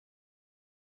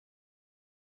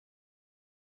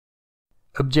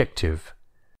Objective: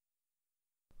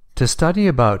 to study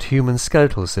about human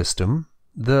skeletal system,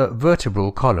 the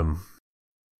vertebral column.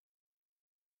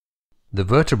 The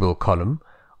vertebral column,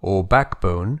 or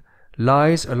backbone,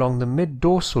 lies along the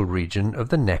mid-dorsal region of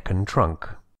the neck and trunk.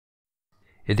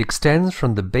 It extends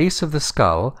from the base of the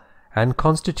skull and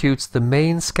constitutes the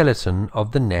main skeleton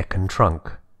of the neck and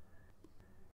trunk.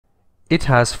 It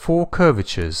has 4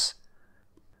 curvatures: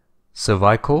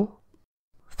 cervical,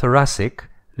 thoracic,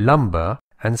 lumbar,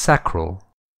 and sacral.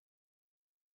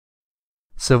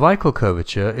 Cervical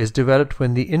curvature is developed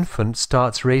when the infant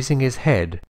starts raising his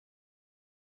head,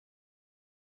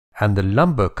 and the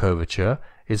lumbar curvature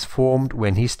is formed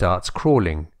when he starts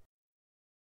crawling.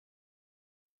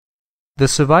 The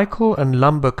cervical and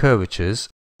lumbar curvatures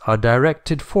are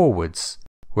directed forwards,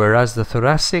 whereas the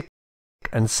thoracic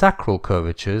and sacral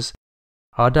curvatures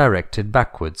are directed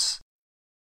backwards.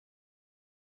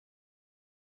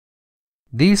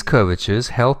 These curvatures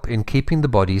help in keeping the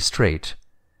body straight.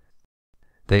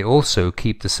 They also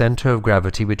keep the center of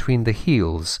gravity between the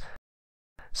heels,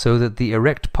 so that the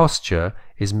erect posture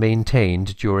is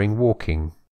maintained during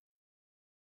walking.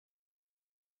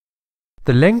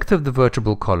 The length of the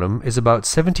vertebral column is about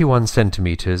 71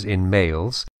 centimeters in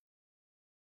males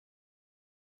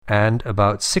and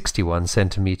about 61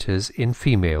 centimeters in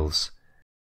females.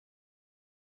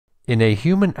 In a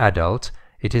human adult,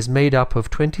 it is made up of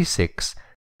 26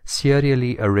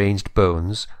 serially arranged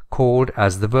bones called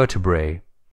as the vertebrae.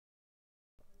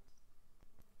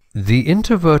 The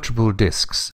intervertebral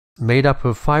discs, made up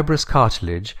of fibrous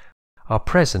cartilage, are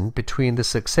present between the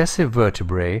successive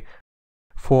vertebrae,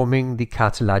 forming the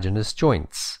cartilaginous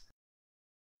joints.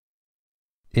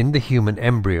 In the human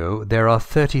embryo there are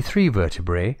 33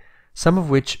 vertebrae, some of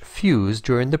which fuse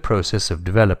during the process of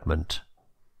development.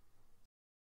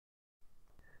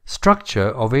 Structure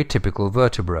of a typical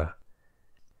vertebra.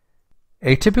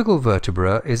 A typical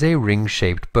vertebra is a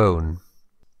ring-shaped bone.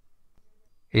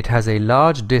 It has a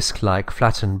large disc-like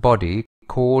flattened body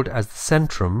called as the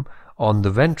centrum on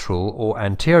the ventral or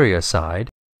anterior side,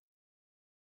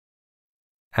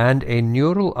 and a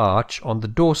neural arch on the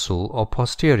dorsal or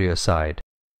posterior side.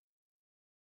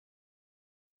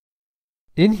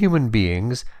 In human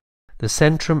beings, the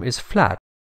centrum is flat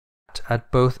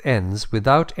at both ends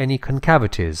without any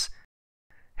concavities,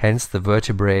 hence the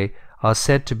vertebrae are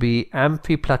said to be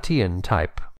amphiplatean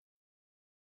type.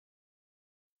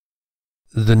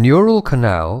 The neural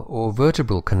canal or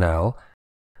vertebral canal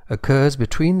occurs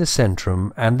between the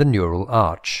centrum and the neural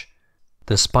arch.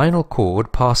 The spinal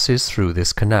cord passes through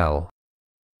this canal.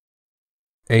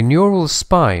 A neural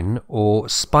spine or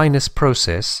spinous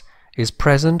process is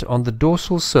present on the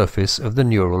dorsal surface of the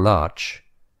neural arch.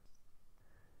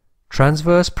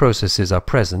 Transverse processes are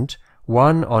present,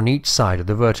 one on each side of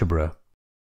the vertebra.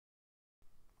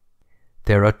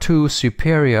 There are 2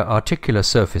 superior articular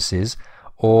surfaces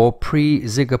or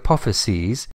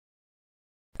pre-zygapophyses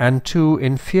and 2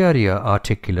 inferior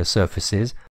articular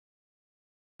surfaces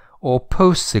or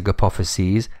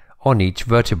post-zygapophyses on each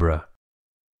vertebra.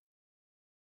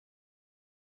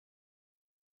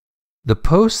 The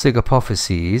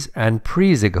post-zygapophyses and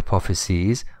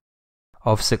pre-zygapophyses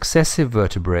of successive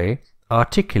vertebrae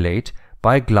articulate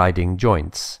by gliding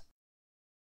joints.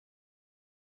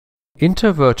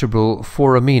 Intervertebral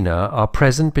foramina are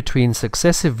present between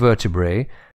successive vertebrae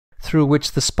through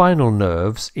which the spinal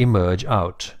nerves emerge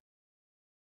out.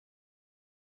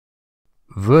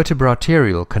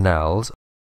 Vertebraterial canals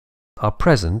are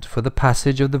present for the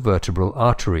passage of the vertebral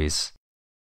arteries.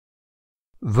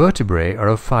 Vertebrae are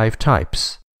of 5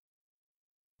 types: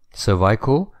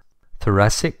 cervical,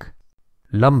 thoracic,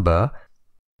 lumbar,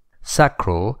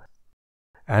 sacral,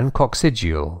 and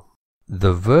coccygeal.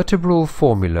 The vertebral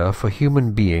formula for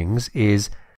human beings is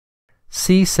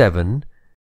C7,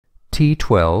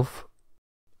 T12,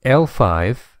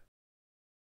 L5,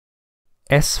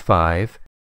 S5,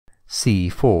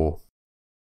 C4.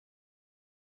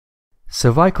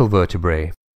 Cervical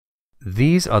vertebrae.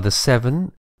 These are the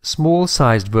 7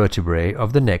 small-sized vertebrae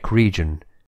of the neck region.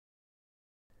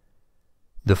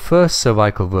 The first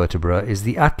cervical vertebra is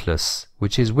the atlas,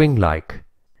 which is wing-like.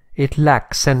 It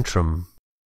lacks centrum.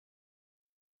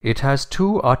 It has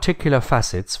 2 articular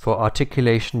facets for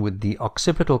articulation with the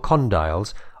occipital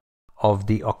condyles of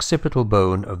the occipital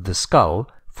bone of the skull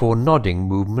for nodding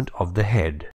movement of the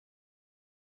head.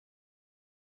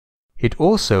 It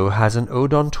also has an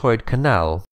odontoid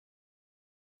canal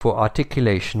for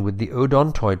articulation with the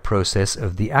odontoid process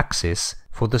of the axis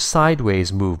for the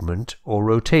sideways movement or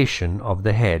rotation of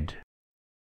the head.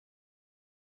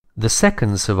 The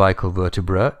second cervical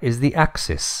vertebra is the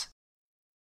axis.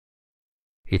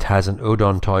 It has an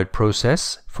odontoid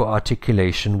process for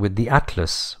articulation with the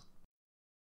atlas.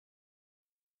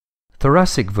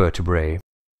 Thoracic vertebrae.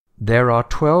 There are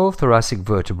 12 thoracic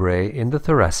vertebrae in the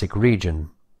thoracic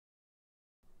region.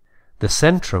 The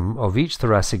centrum of each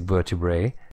thoracic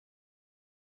vertebrae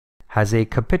has a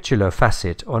capitular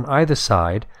facet on either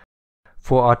side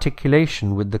for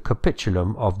articulation with the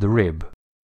capitulum of the rib.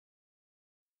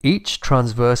 Each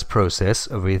transverse process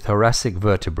of a thoracic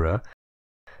vertebra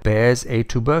bears a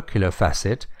tubercular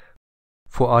facet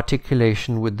for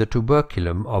articulation with the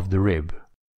tuberculum of the rib.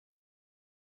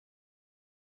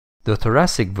 The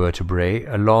thoracic vertebrae,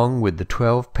 along with the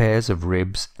 12 pairs of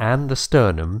ribs and the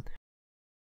sternum,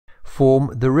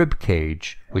 form the rib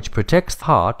cage, which protects the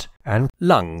heart and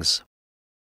lungs,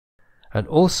 and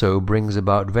also brings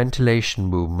about ventilation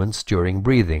movements during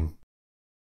breathing.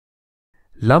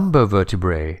 Lumbar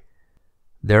vertebrae.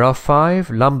 There are 5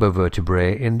 lumbar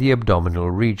vertebrae in the abdominal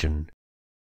region.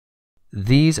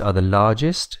 These are the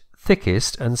largest,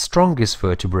 thickest and strongest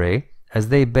vertebrae, as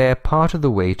they bear part of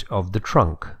the weight of the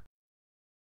trunk.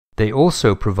 They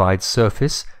also provide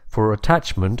surface for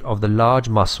attachment of the large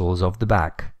muscles of the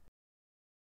back.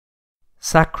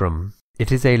 Sacrum.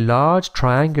 It is a large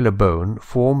triangular bone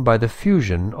formed by the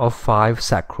fusion of 5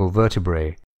 sacral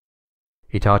vertebrae.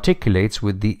 It articulates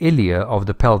with the ilia of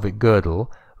the pelvic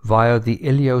girdle via the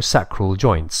iliosacral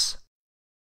joints.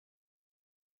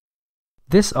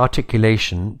 This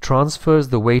articulation transfers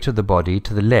the weight of the body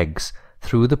to the legs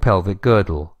through the pelvic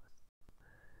girdle.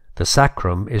 The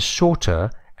sacrum is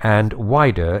shorter and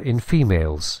wider in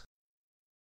females.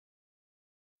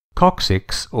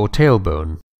 Coccyx or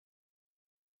tailbone.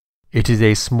 It is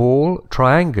a small,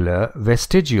 triangular,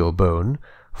 vestigial bone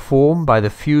formed by the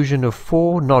fusion of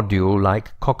 4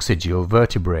 nodule-like coccygeal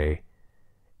vertebrae.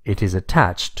 It is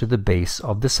attached to the base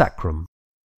of the sacrum.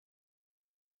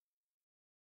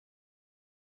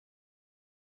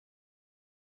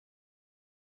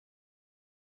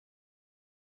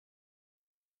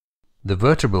 The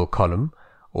vertebral column,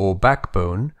 or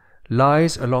backbone,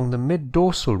 lies along the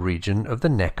mid-dorsal region of the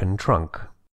neck and trunk.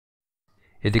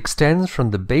 It extends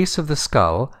from the base of the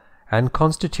skull and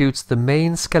constitutes the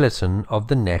main skeleton of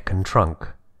the neck and trunk.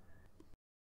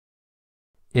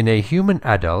 In a human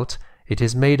adult, it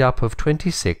is made up of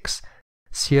 26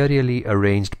 serially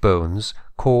arranged bones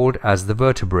called as the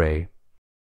vertebrae.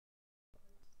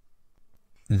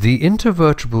 The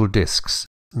intervertebral discs,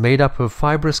 made up of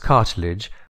fibrous cartilage,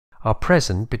 are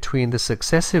present between the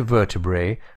successive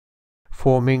vertebrae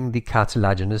forming the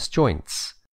cartilaginous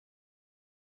joints.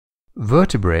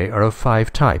 Vertebrae are of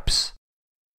 5 types: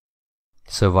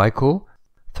 cervical,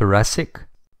 thoracic,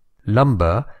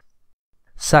 lumbar,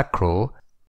 sacral,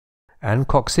 and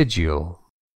coccygeal.